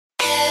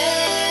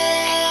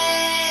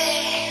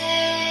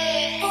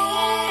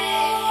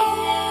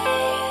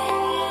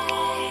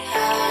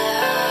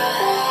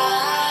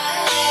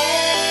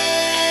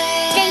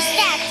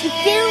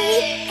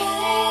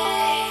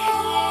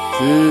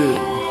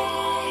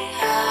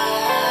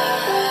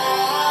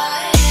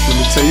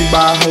tell you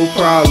about hoe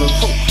problems.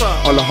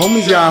 All the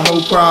homies got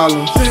hoe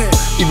problems.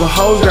 Even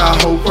hoes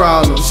got hoe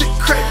problems.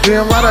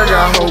 Damn right I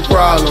got hoe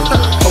problems.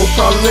 Hoe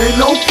problems ain't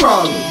no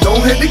problem.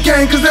 Don't hit the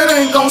game cause that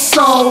ain't gon'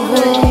 solve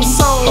them.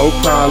 Hoe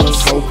problems,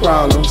 hoe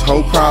problems,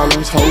 hoe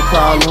problems, hoe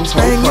problems,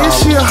 hoe problems. Yeah,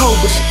 she a hoe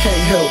but she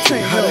can't help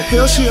it. How the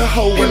hell she a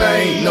hoe when I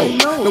ain't know?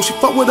 No, she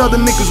fuck with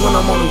other niggas when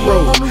I'm on the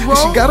road. And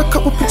she got a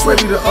couple pics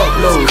ready to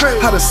upload.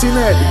 How to seen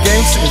her at the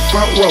game sitting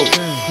front row.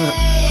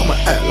 I'ma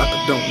act like I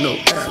don't know.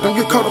 Don't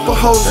get caught up for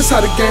hoes, that's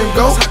how the game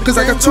go. Cause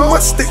I got too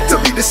much stick to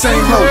be the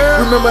same hoe.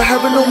 Remember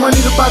having no money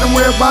to buy them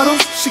rare bottles?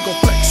 She gon'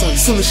 flex on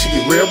you soon as she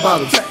get rare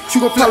bottles. She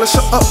gon' polish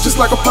her up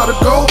just like a pot of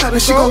gold. And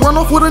she gon' run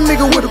off with a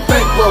nigga with a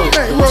bankroll.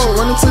 And when she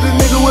run into the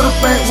nigga with a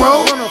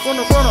bankroll,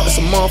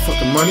 it's a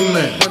motherfucking money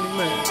man.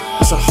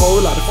 It's a whole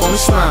lot of phony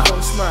smile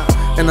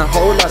and a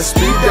whole lot of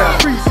speed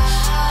dial.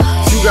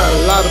 You got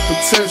a lot of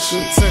potential,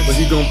 but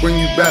he gon' bring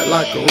you back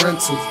like a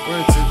rental.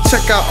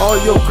 Check out all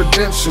your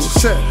credentials.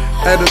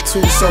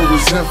 Attitude so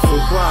resentful.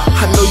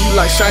 I know you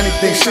like shiny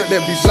things, shit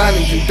that be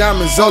blinding you.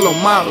 Diamonds all on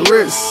my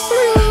wrist.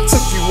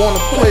 Took you on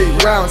a play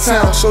round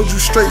town, showed you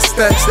straight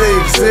stacks, they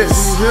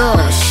exist.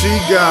 Now she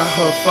got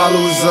her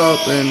followers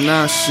up and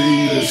now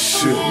she the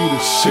shit.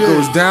 She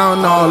goes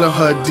down all of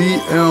her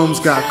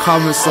DMs, got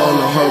comments all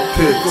of her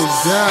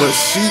pics. But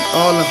she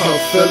all of her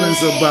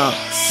feelings about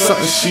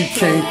something she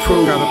can't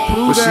prove.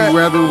 But she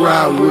rather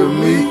ride with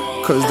me,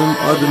 cause them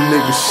other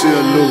niggas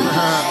she'll lose.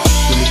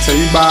 Let me tell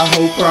you about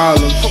hoe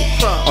problems.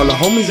 All the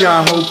homies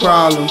got hoe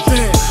problems.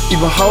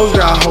 Even hoes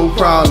got hoe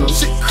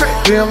problems.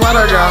 Damn right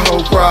I got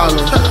hoe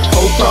problems.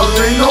 Hoe problems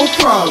ain't no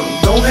problem.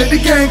 Don't hit the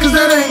game cause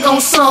that ain't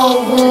gon'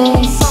 solve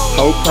them.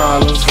 Hoe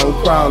problems, hoe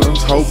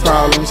problems, hoe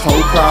problems,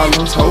 hoe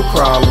problems, hoe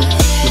problems.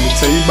 Let me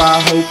tell you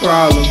about hoe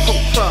problems.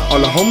 All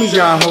the homies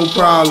got hoe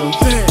problems.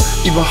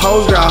 Even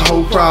hoes got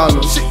hoe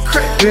problems.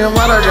 Damn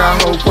right I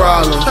got hoe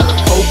problems.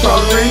 Hoe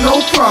problems ain't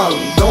no problem.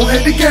 Don't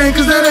hit the game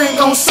cause that ain't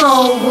gon'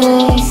 solve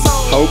them.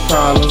 Hoe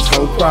problems,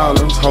 hoe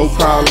problems, hoe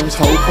problems,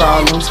 hoe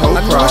problems, hoe problems.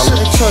 I know I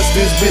shouldn't trust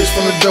this bitch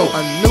from the dope.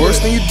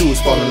 Worst thing you do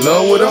is fall in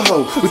love with a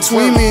hoe.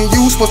 Between me and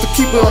you, supposed to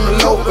keep it on the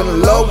low. Been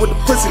in love with the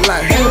pussy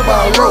like hanging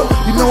by a rope.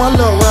 You know I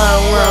love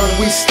riding around and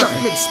we stunt.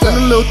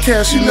 Spend a little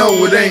cash, you know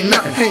it ain't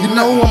nothing. You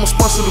know I'ma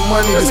sponsor the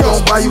money that's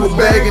gon' buy you a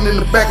bag, and in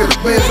the back of the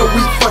Benz, so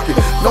we fucking.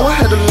 No, I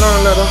had to learn,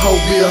 let a hoe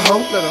be a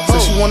hoe. Said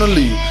she wanna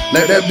leave,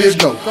 let that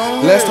bitch go.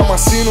 Last time I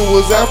seen her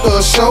was after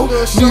a show.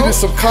 Needed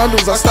some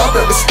condoms, I stopped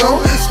at the store.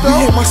 We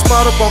hit my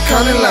spot up on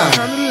County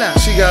Line.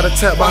 She got a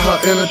tap by her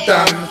inner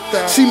thigh.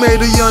 She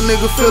made a young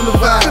nigga feel the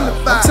vibe.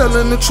 I'm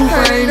telling the truth,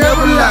 I ain't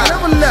never lied.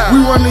 We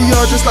run the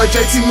yard just like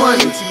JT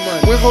Money.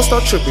 When hoes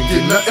start tripping,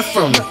 get nothing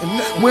from me.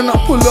 When I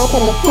pull up,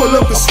 I'ma pull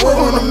up and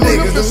swerve on them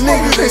niggas. Them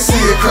niggas, they see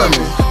it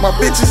coming. My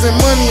bitches and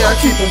money, I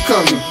keep them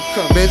coming.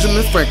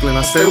 Benjamin Franklin,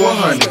 I stay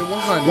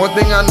 100. One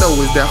thing I know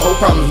is that hoe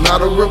problem's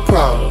not a real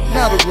problem.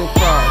 Not a real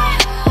problem.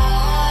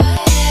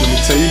 Let me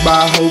tell you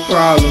about hoe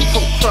problems.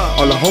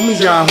 All the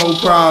homies got hoe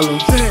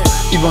problems.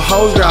 Even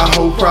hoes got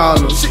hoe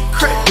problems.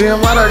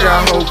 Damn right I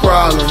got hoe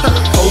problems.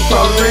 Hoe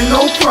problems ain't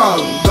no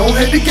problem. Don't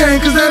hit the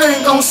game cause that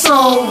ain't gon'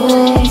 solve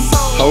them.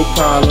 Hoe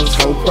problems,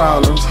 hoe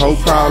problems, hoe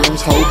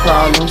problems, hoe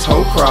problems,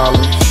 hoe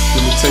problems.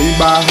 Let me tell you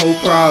about hoe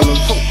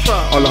problems.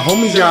 All the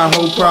homies got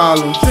hoe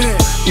problems.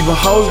 Even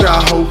hoes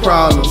got hoe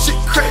problems.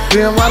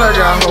 Damn right I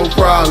got hoe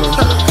problems.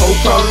 Hoe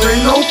problems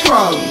ain't no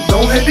problem.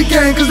 Don't hit the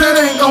game cause that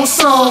ain't gon'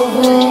 solve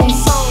them.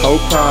 Hoe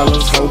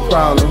problems, hoe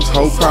problems,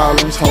 hoe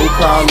problems, hoe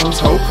problems,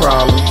 hoe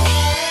problems.